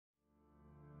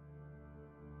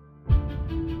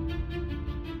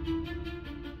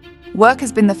Work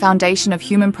has been the foundation of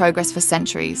human progress for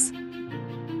centuries.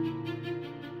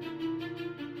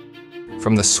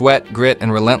 From the sweat, grit,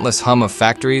 and relentless hum of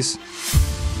factories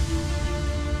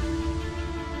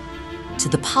to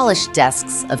the polished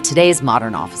desks of today's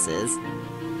modern offices.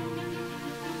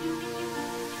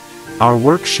 Our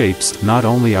work shapes not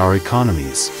only our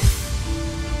economies.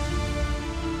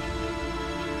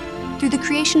 Through the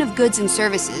creation of goods and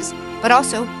services, but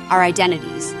also our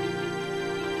identities.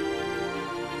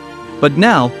 But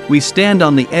now, we stand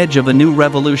on the edge of a new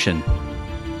revolution.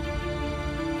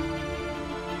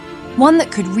 One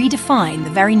that could redefine the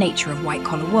very nature of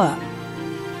white-collar work.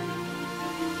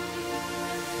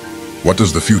 What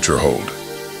does the future hold?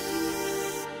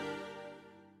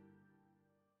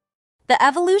 The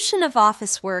evolution of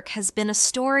office work has been a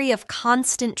story of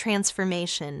constant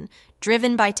transformation,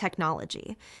 driven by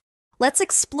technology. Let's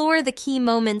explore the key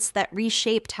moments that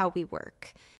reshaped how we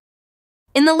work.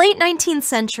 In the late 19th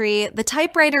century, the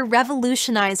typewriter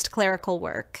revolutionized clerical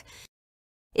work.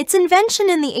 Its invention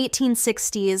in the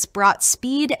 1860s brought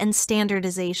speed and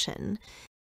standardization,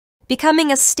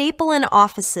 becoming a staple in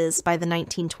offices by the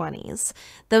 1920s,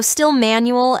 though still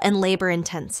manual and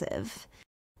labor-intensive.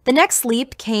 The next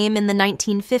leap came in the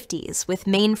 1950s with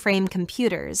mainframe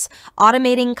computers,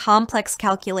 automating complex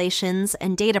calculations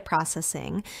and data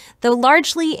processing, though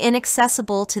largely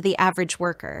inaccessible to the average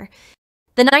worker.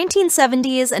 The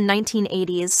 1970s and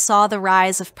 1980s saw the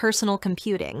rise of personal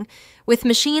computing, with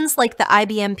machines like the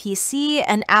IBM PC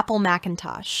and Apple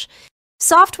Macintosh.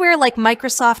 Software like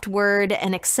Microsoft Word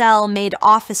and Excel made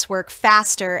office work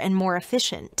faster and more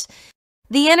efficient.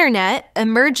 The internet,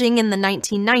 emerging in the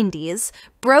 1990s,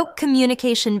 broke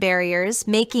communication barriers,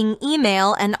 making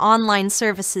email and online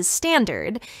services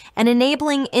standard, and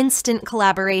enabling instant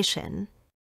collaboration.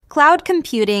 Cloud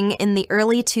computing in the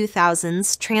early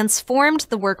 2000s transformed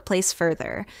the workplace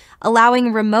further,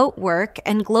 allowing remote work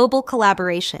and global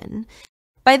collaboration.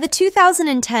 By the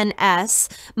 2010s,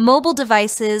 mobile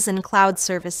devices and cloud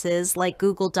services like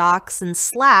Google Docs and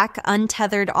Slack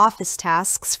untethered office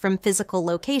tasks from physical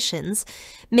locations,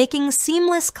 making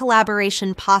seamless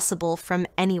collaboration possible from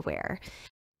anywhere.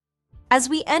 As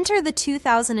we enter the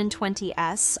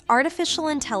 2020s, artificial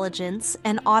intelligence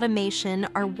and automation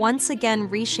are once again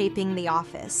reshaping the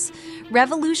office,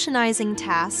 revolutionizing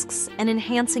tasks and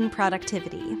enhancing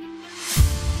productivity.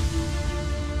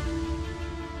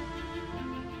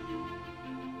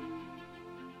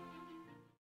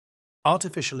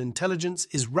 Artificial intelligence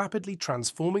is rapidly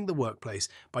transforming the workplace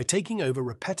by taking over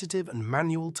repetitive and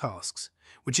manual tasks,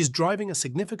 which is driving a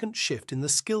significant shift in the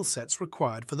skill sets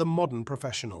required for the modern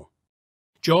professional.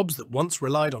 Jobs that once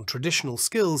relied on traditional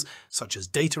skills, such as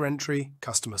data entry,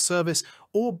 customer service,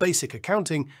 or basic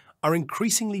accounting, are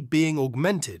increasingly being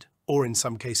augmented, or in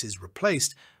some cases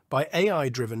replaced, by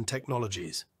AI-driven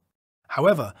technologies.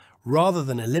 However, rather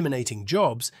than eliminating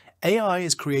jobs, AI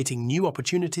is creating new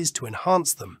opportunities to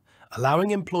enhance them, allowing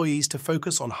employees to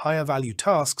focus on higher-value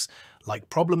tasks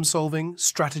like problem-solving,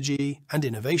 strategy, and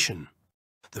innovation.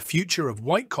 The future of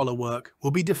white-collar work will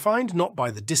be defined not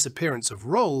by the disappearance of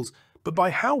roles, but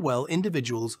by how well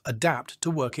individuals adapt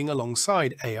to working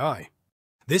alongside AI.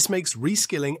 This makes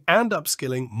reskilling and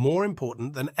upskilling more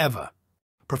important than ever.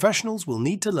 Professionals will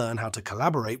need to learn how to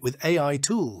collaborate with AI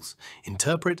tools,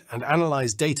 interpret and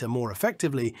analyze data more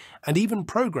effectively, and even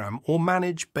program or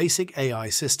manage basic AI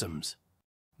systems.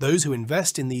 Those who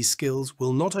invest in these skills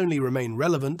will not only remain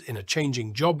relevant in a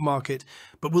changing job market,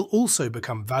 but will also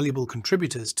become valuable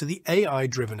contributors to the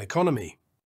AI-driven economy.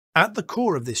 At the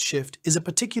core of this shift is a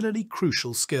particularly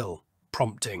crucial skill: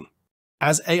 prompting.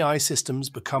 As AI systems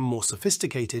become more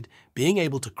sophisticated, being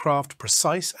able to craft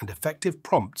precise and effective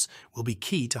prompts will be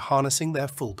key to harnessing their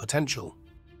full potential.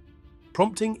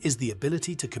 Prompting is the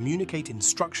ability to communicate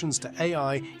instructions to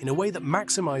AI in a way that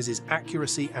maximizes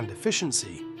accuracy and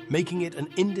efficiency, making it an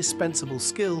indispensable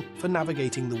skill for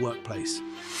navigating the workplace.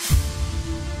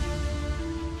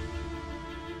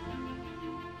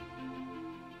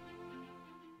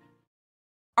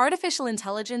 Artificial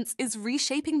intelligence is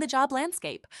reshaping the job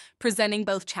landscape, presenting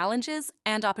both challenges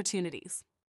and opportunities.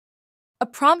 A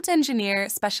prompt engineer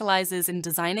specializes in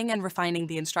designing and refining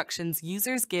the instructions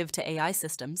users give to AI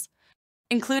systems,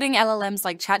 including LLMs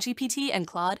like ChatGPT and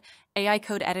Claude, AI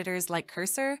code editors like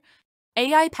Cursor,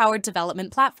 AI-powered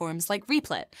development platforms like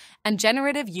Replit, and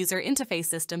generative user interface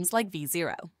systems like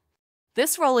V0.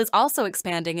 This role is also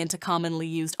expanding into commonly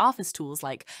used office tools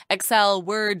like Excel,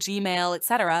 Word, Gmail,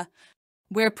 etc.,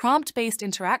 where prompt-based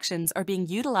interactions are being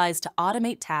utilized to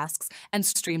automate tasks and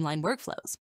streamline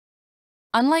workflows.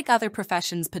 Unlike other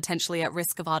professions potentially at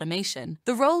risk of automation,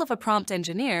 the role of a prompt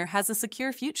engineer has a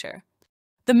secure future.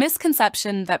 The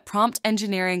misconception that prompt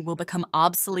engineering will become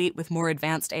obsolete with more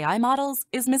advanced AI models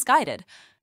is misguided.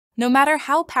 No matter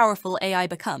how powerful AI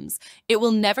becomes, it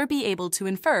will never be able to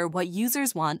infer what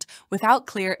users want without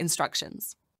clear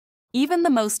instructions. Even the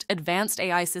most advanced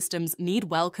AI systems need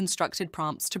well-constructed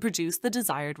prompts to produce the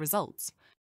desired results.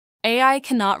 AI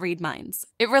cannot read minds.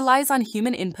 It relies on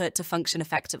human input to function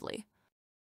effectively.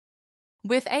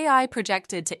 With AI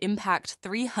projected to impact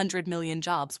 300 million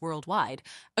jobs worldwide,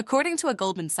 according to a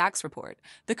Goldman Sachs report,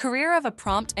 the career of a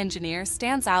prompt engineer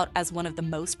stands out as one of the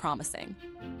most promising.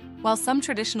 While some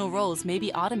traditional roles may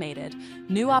be automated,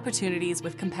 new opportunities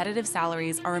with competitive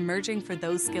salaries are emerging for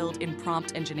those skilled in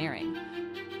prompt engineering.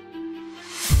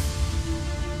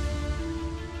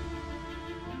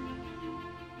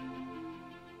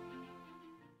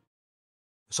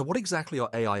 So what exactly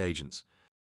are AI agents?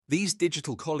 These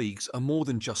digital colleagues are more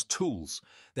than just tools.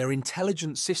 They're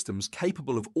intelligent systems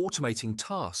capable of automating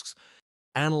tasks,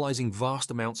 analyzing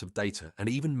vast amounts of data, and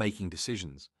even making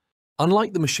decisions.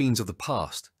 Unlike the machines of the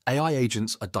past, AI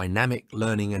agents are dynamic,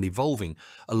 learning, and evolving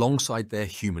alongside their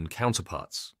human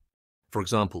counterparts. For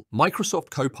example, Microsoft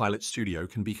Copilot Studio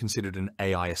can be considered an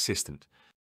AI assistant,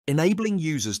 enabling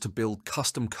users to build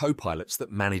custom copilots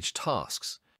that manage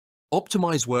tasks,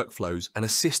 optimize workflows, and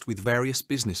assist with various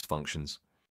business functions.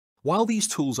 While these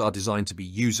tools are designed to be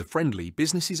user-friendly,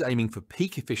 businesses aiming for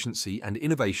peak efficiency and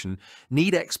innovation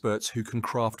need experts who can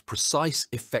craft precise,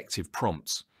 effective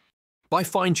prompts. By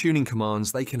fine-tuning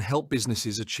commands, they can help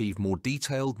businesses achieve more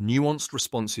detailed, nuanced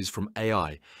responses from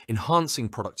AI, enhancing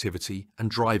productivity and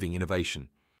driving innovation.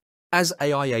 As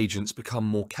AI agents become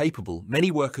more capable, many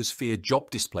workers fear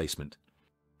job displacement.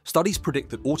 Studies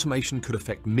predict that automation could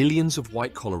affect millions of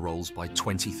white-collar roles by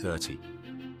 2030.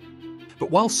 But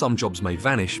while some jobs may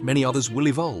vanish, many others will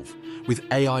evolve, with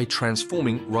AI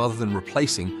transforming rather than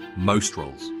replacing most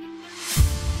roles.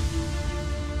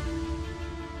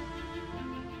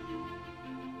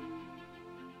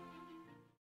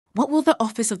 What will the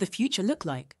office of the future look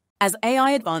like? As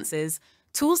AI advances,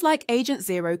 tools like Agent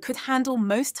Zero could handle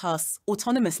most tasks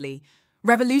autonomously,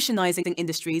 revolutionizing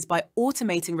industries by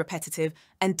automating repetitive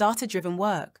and data-driven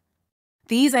work.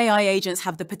 These AI agents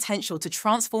have the potential to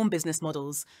transform business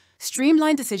models,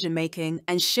 streamline decision-making,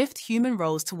 and shift human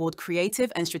roles toward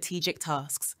creative and strategic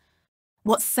tasks.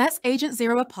 What sets Agent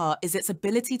Zero apart is its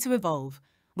ability to evolve,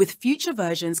 with future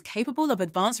versions capable of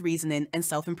advanced reasoning and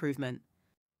self-improvement.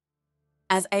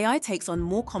 As AI takes on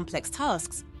more complex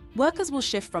tasks, workers will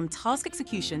shift from task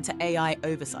execution to AI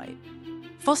oversight,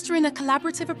 fostering a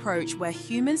collaborative approach where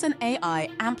humans and AI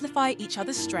amplify each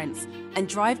other's strengths and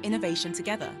drive innovation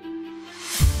together.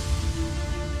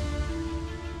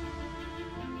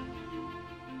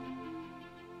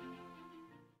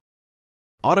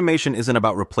 Automation isn't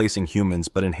about replacing humans,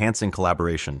 but enhancing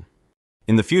collaboration.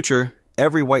 In the future,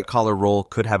 every white-collar role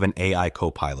could have an AI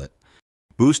copilot,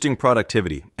 boosting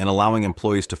productivity and allowing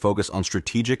employees to focus on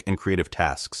strategic and creative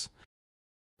tasks.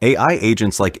 AI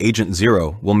agents like Agent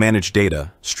Zero will manage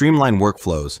data, streamline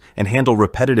workflows, and handle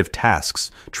repetitive tasks,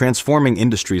 transforming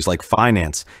industries like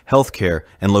finance, healthcare,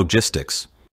 and logistics.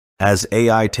 As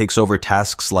AI takes over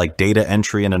tasks like data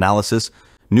entry and analysis,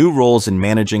 new roles in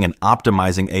managing and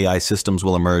optimizing AI systems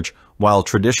will emerge, while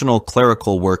traditional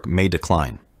clerical work may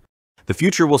decline. The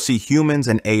future will see humans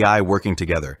and AI working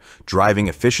together, driving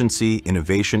efficiency,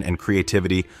 innovation, and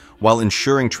creativity, while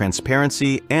ensuring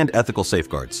transparency and ethical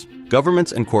safeguards.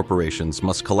 Governments and corporations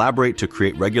must collaborate to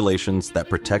create regulations that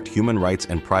protect human rights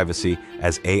and privacy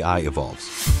as AI evolves.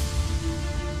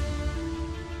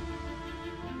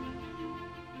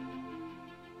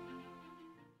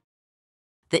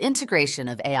 The integration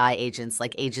of AI agents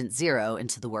like Agent Zero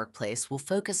into the workplace will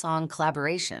focus on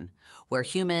collaboration, where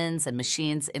humans and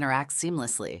machines interact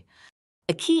seamlessly.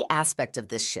 A key aspect of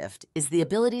this shift is the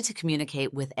ability to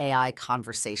communicate with AI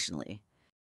conversationally,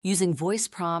 using voice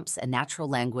prompts and natural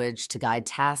language to guide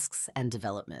tasks and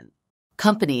development.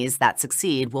 Companies that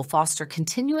succeed will foster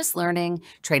continuous learning,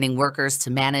 training workers to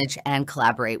manage and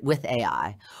collaborate with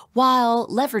AI, while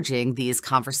leveraging these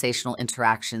conversational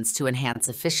interactions to enhance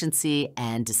efficiency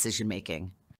and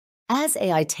decision-making. As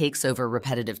AI takes over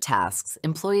repetitive tasks,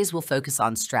 employees will focus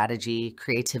on strategy,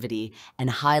 creativity, and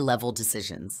high-level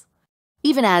decisions.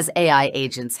 Even as AI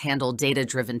agents handle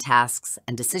data-driven tasks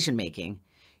and decision-making,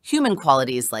 human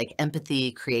qualities like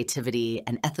empathy, creativity,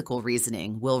 and ethical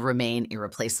reasoning will remain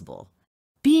irreplaceable.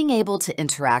 Being able to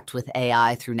interact with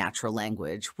AI through natural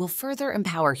language will further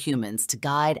empower humans to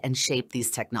guide and shape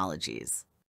these technologies.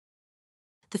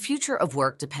 The future of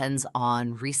work depends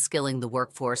on reskilling the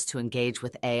workforce to engage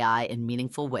with AI in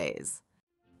meaningful ways.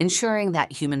 ensuring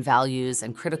that human values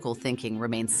and critical thinking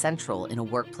remain central in a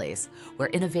workplace where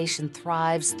innovation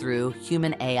thrives through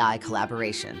human-AI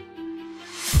collaboration.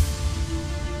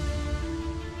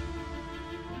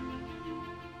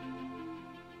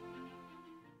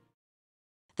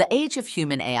 The age of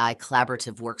human-AI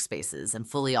collaborative workspaces and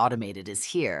fully automated is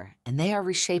here, and they are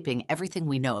reshaping everything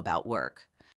we know about work.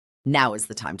 Now is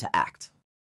the time to act.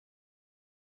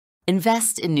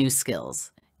 Invest in new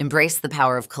skills, embrace the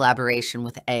power of collaboration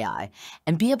with AI,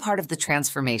 and be a part of the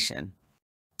transformation.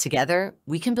 Together,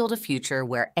 we can build a future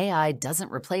where AI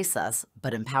doesn't replace us,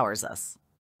 but empowers us.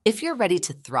 If you're ready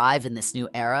to thrive in this new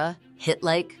era, hit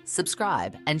like,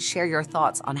 subscribe, and share your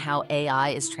thoughts on how AI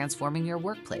is transforming your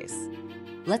workplace.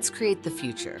 Let's create the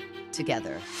future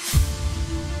together.